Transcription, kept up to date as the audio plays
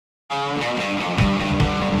So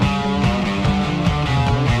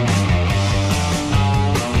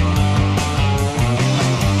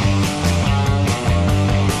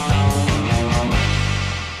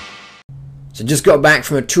just got back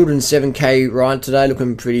from a 207k ride today,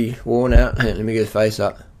 looking pretty worn out. Hang on, let me get the face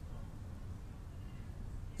up.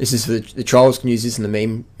 This is for the trolls can use this in the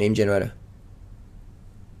meme generator.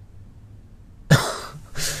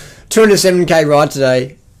 207k ride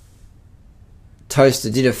today. Toaster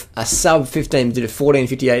did a sub 15, did a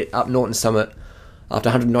 14:58 up Norton Summit after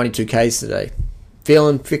 192k's today.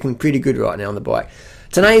 Feeling freaking pretty good right now on the bike.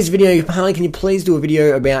 Today's video, Harley, can you please do a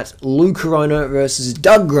video about Lou Corona versus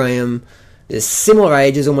Doug Graham? They're similar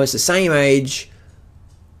ages, almost the same age.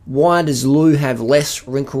 Why does Lou have less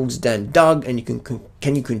wrinkles than Doug? And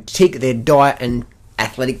can you critique their diet and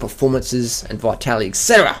athletic performances and vitality,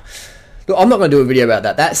 etc.? Look, I'm not going to do a video about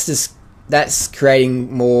that. That's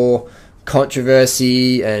creating more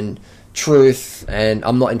controversy and truth, and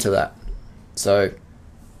I'm not into that. So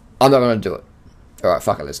I'm not going to do it. Alright,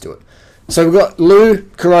 fuck it, let's do it. So we've got Lou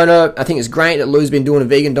Corona. I think it's great that Lou's been doing a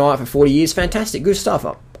vegan diet for 40 years. Fantastic, good stuff.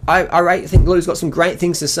 I think Lou's got some great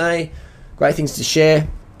things to say, great things to share.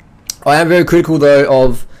 I am very critical though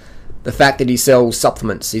of the fact that he sells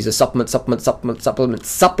supplements. He's a supplement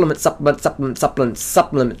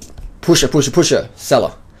pusher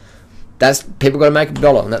seller. That's, people got to make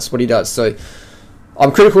 $1, and that's what he does. So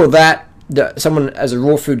I'm critical of that. Someone as a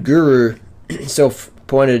raw food guru,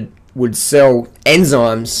 self-appointed, would sell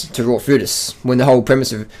enzymes to raw foodists, when the whole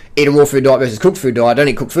premise of eat a raw food diet versus cooked food diet, I don't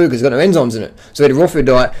eat cooked food because it's got no enzymes in it. So eat a raw food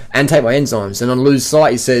diet and take my enzymes. And on Lou's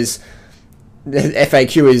site he says, the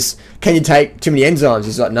FAQ is, can you take too many enzymes?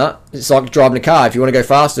 He's like, nah, it's like driving a car. If you want to go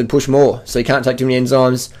faster, push more. So you can't take too many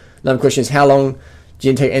enzymes. Another question is, how long do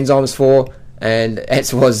you take enzymes for? And the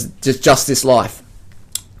answer was, just this life.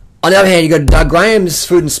 On the other hand, you go to Doug Graham's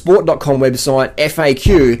foodandsport.com website.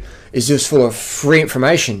 FAQ is just full of free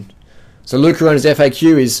information. So Lou Corona's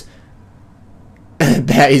FAQ is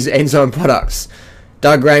about his enzyme products.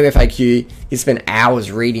 Doug Graham FAQ, he spent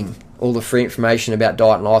hours reading all the free information about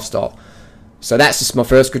diet and lifestyle. So that's just my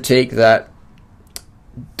first critique, that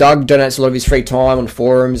Doug donates a lot of his free time on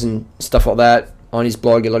forums and stuff like that. On his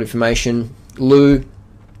blog, a lot of information. Lou,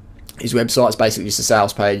 his website is basically just a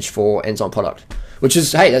sales page for enzyme product. Which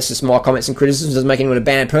is, hey, that's just my comments and criticisms. Doesn't make anyone a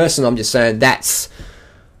bad person. I'm just saying I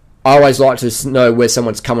always like to know where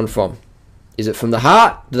someone's coming from. Is it from the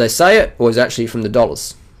heart? Do they say it? Or is it actually from the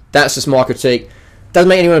dollars? That's just my critique. Doesn't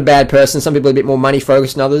make anyone a bad person. Some people are a bit more money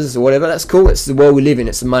focused than others or whatever. That's cool. It's the world we live in.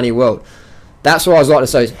 It's the money world. That's what I was like to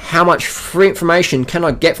say. Is how much free information can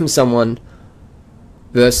I get from someone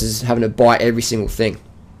versus having to buy every single thing?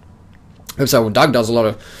 People say, well, Doug does a lot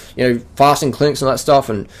of, fasting clinics and that stuff,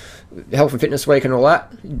 and health and fitness week and all that.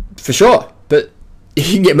 For sure. But you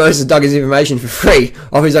can get most of Doug's information for free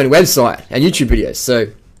off his own website and YouTube videos. So,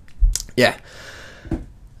 yeah.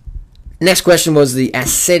 Next question was the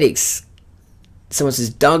aesthetics. Someone says,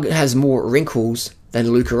 Doug has more wrinkles than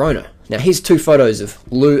Lou Corona. Now, here's two photos of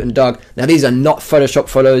Lou and Doug. Now, these are not Photoshop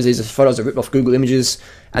photos. These are photos I ripped off Google Images.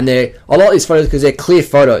 And I like these photos because they're clear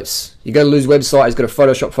photos. You go to Lou's website, he's got a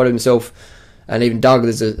Photoshop photo of himself. And even Doug,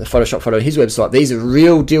 there's a Photoshop photo on his website. These are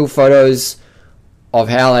real deal photos of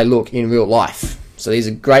how they look in real life. So these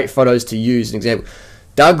are great photos to use as an example.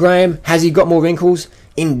 Doug Graham, has he got more wrinkles?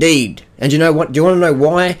 Indeed. And you know what? Do you want to know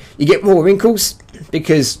why you get more wrinkles?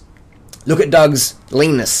 Because look at Doug's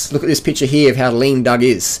leanness. Look at this picture here of how lean Doug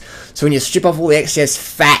is. So when you strip off all the excess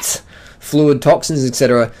fat, fluid, toxins,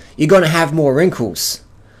 etc., you're going to have more wrinkles.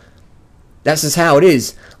 That's just how it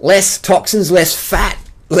is. Less toxins, less fat,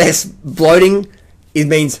 less bloating, it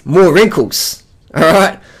means more wrinkles.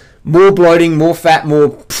 Alright? More bloating, more fat, more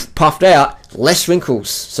puffed out, less wrinkles.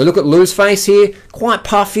 So look at Lou's face here. Quite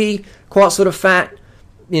puffy, quite sort of fat,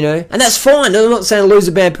 and that's fine. I'm not saying Lou's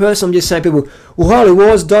a bad person. I'm just saying people, well, Harley, why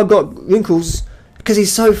has Doug got wrinkles? Because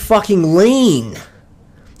he's so fucking lean.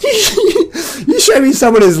 You show me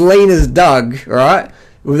someone as lean as Doug, alright?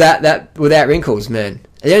 Without wrinkles, man.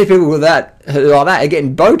 And the only people with that like that are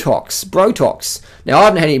getting Botox. Now, I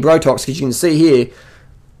haven't had any Botox because you can see here,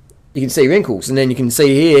 you can see wrinkles, and then you can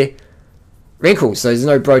see here wrinkles. So there's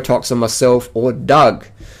no Botox on myself or Doug.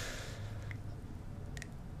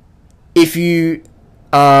 If you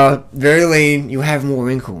are very lean, you have more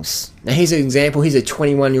wrinkles. Now, here's an example. He's a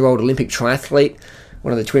 21-year-old Olympic triathlete.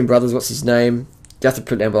 One of the twin brothers. What's his name? You have to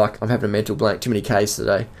put it down, but I'm having a mental blank. Too many K's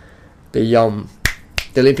today. The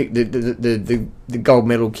Olympic, the gold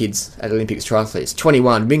medal kids at Olympics triathletes.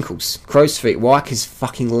 21, wrinkles, crow's feet. Why? Because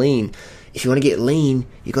fucking lean. If you want to get lean,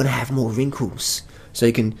 you're going to have more wrinkles. So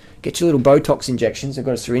you can get your little Botox injections. I've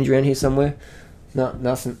got a syringe around here somewhere. No,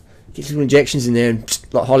 nothing. Gets little injections in there, and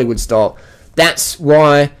like Hollywood style. That's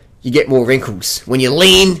why you get more wrinkles. When you're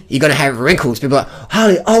lean, you're going to have wrinkles. People are like,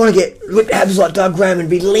 Harley, I want to get ripped abs like Doug Graham and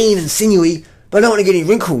be lean and sinewy, but I don't want to get any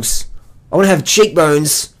wrinkles. I want to have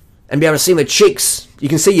cheekbones and be able to see my cheeks. You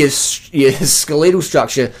can see your skeletal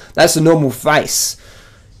structure. That's a normal face.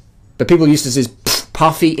 But people used to see this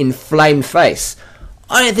puffy, inflamed face.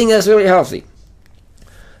 I don't think that's really healthy.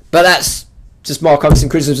 But that's just my comments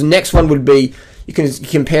and criticisms. The next one would be,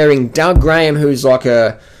 comparing Doug Graham, who's like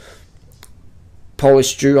a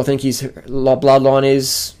Polish Jew, I think his bloodline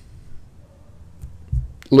is,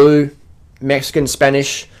 Lou, Mexican,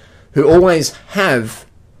 Spanish, who always have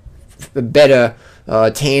a better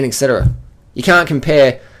tan, etc. You can't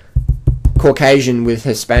compare Caucasian with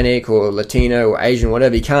Hispanic or Latino or Asian,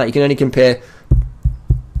 whatever. You can't. You can only compare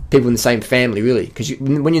people in the same family, really, because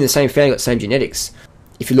when you're in the same family, you've got the same genetics.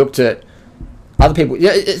 If you looked at other people,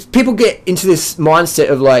 people get into this mindset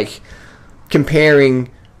of like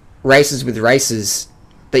comparing races with races,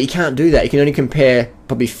 but you can't do that. You can only compare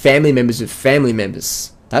probably family members with family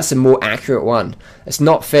members. That's a more accurate one. It's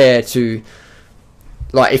not fair to,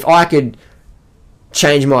 like, if I could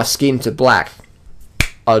change my skin to black,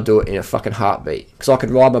 I'd do it in a fucking heartbeat. Because I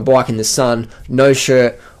could ride my bike in the sun, no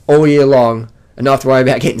shirt, all year long, and not have to worry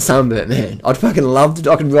about getting sunburnt, man. I'd fucking love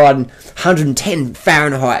to. I could ride in 110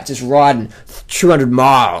 Fahrenheit, just riding 200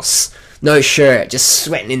 miles, no shirt, just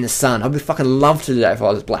sweating in the sun. I'd be fucking love to do that if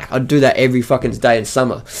I was black. I'd do that every fucking day in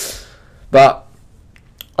summer. But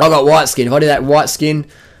I got white skin. If I did that white skin,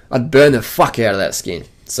 I'd burn the fuck out of that skin.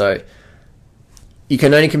 So you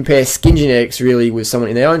can only compare skin genetics really with someone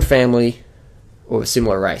in their own family or a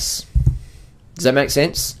similar race. Does that make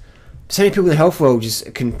sense? So many people in the health world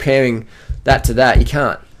just comparing that to that. You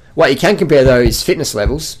can't. What you can compare though is fitness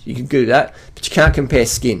levels. You can do that, but you can't compare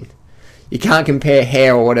skin. You can't compare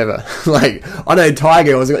hair or whatever. Like, I know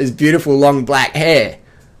Tiger has got this beautiful long black hair.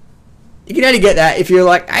 You can only get that if you're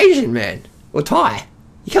like Asian, man, or Thai.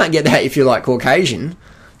 You can't get that if you're like Caucasian.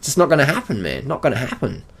 It's just not going to happen, man. Not going to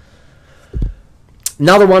happen.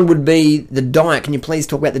 Another one would be the diet. Can you please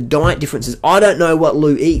talk about the diet differences? I don't know what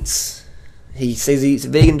Lou eats. He says he eats a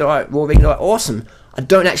vegan diet, raw vegan diet. Awesome. I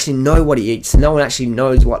don't actually know what he eats. No one actually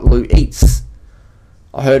knows what Lou eats.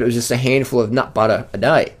 I heard it was just a handful of nut butter a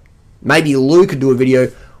day. Maybe Lou could do a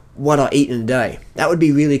video, what I eat in a day. That would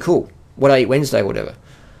be really cool. What I eat Wednesday, whatever.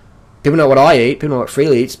 People know what I eat. People know what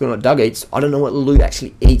Freely eats. People know what Doug eats. I don't know what Lou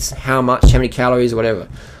actually eats, how much, how many calories, or whatever.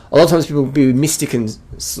 A lot of times people be mystic and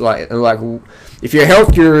like, if you're a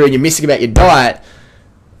health guru and you're mystic about your diet,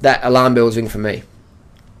 that alarm bells ring for me.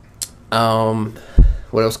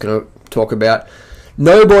 What else can I talk about?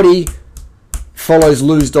 Nobody follows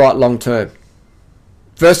Lou's diet long term.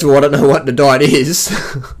 First of all, I don't know what the diet is.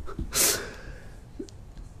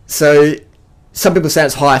 So some people say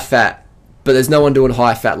it's high fat, but there's no one doing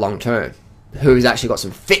high fat long term who's actually got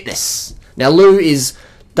some fitness. Now Lou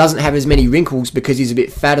doesn't have as many wrinkles because he's a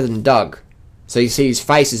bit fatter than Doug. So you see his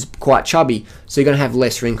face is quite chubby, so you're going to have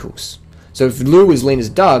less wrinkles. So if Lou was lean as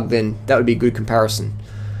Doug, then that would be a good comparison.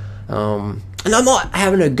 And I'm not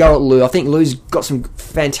having a go at Lou. I think Lou's got some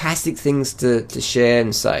fantastic things to share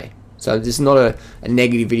and say. So this is not a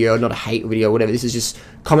negative video, not a hate video, whatever. This is just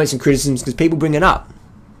comments and criticisms because people bring it up.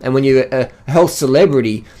 And when you're a health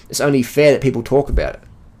celebrity, it's only fair that people talk about it.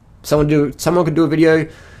 Someone could do a video,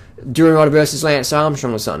 Duran Rider versus Lance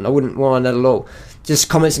Armstrong or something. I wouldn't mind that at all. Just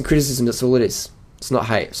comments and criticism, that's all it is. It's not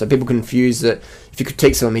hate. So people confuse that if you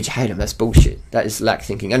critique someone means you hate them. That's bullshit. That is lack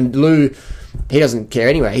thinking. And Lou, he doesn't care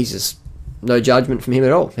anyway. He's just no judgment from him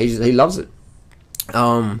at all. He loves it.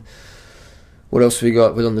 What else we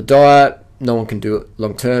got? We're on the diet. No one can do it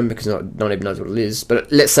long term because no one even knows what it is.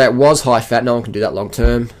 But let's say it was high fat. No one can do that long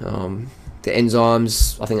term. The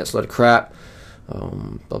enzymes, I think that's a lot of crap. Blah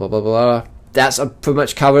blah blah blah. That's pretty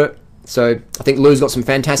much covered it. So I think Lou's got some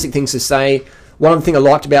fantastic things to say. One thing I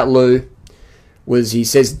liked about Lou was he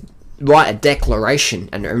says write a declaration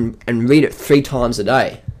and read it 3 times a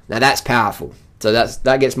day. Now that's powerful. So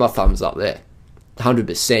that gets my thumbs up there.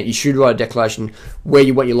 100%. You should write a declaration where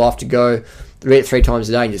you want your life to go. Read it 3 times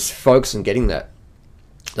a day and just focus on getting that.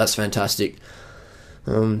 That's fantastic.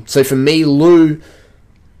 So for me, Lou,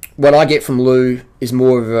 what I get from Lou is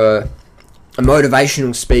more of a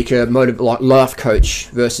motivational speaker, like life coach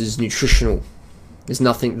versus nutritional. There's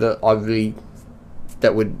nothing that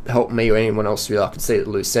that would help me or anyone else really I could see that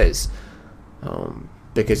Lou says.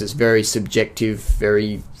 Because it's very subjective,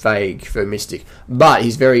 very vague, very mystic. But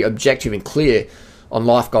he's very objective and clear on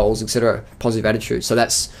life goals, etc. Positive attitude. So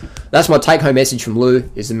that's my take-home message from Lou,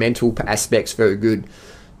 is the mental aspects very good.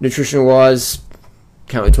 Nutritional-wise,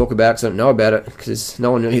 can't really talk about it because I don't know about it, because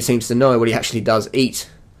no one really seems to know what he actually does eat.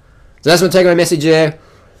 So that's my takeaway message there.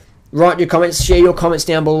 Write your comments, share your comments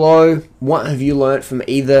down below. What have you learnt from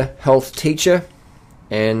either health teacher?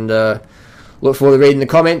 And look forward to reading the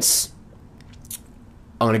comments.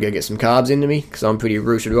 I'm going to go get some carbs into me because I'm pretty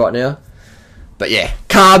rooted right now. But yeah,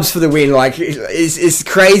 carbs for the win. Like, it's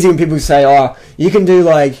crazy when people say, oh, you can do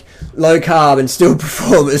like low carb and still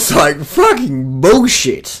perform. It's like fucking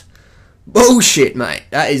bullshit. Bullshit, mate.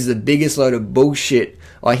 That is the biggest load of bullshit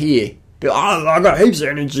I hear. But, oh, I got heaps of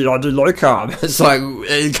energy, I do low carb. It's like,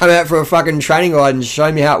 come out for a fucking training ride and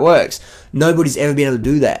show me how it works. Nobody's ever been able to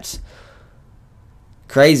do that.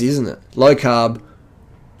 Crazy, isn't it? Low carb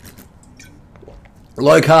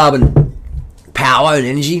and power and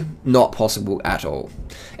energy, not possible at all.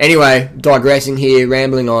 Anyway, digressing here,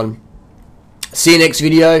 rambling on. See you next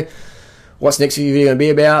video. What's next video going to be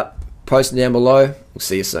about? Post it down below. We'll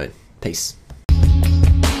see you soon. Peace.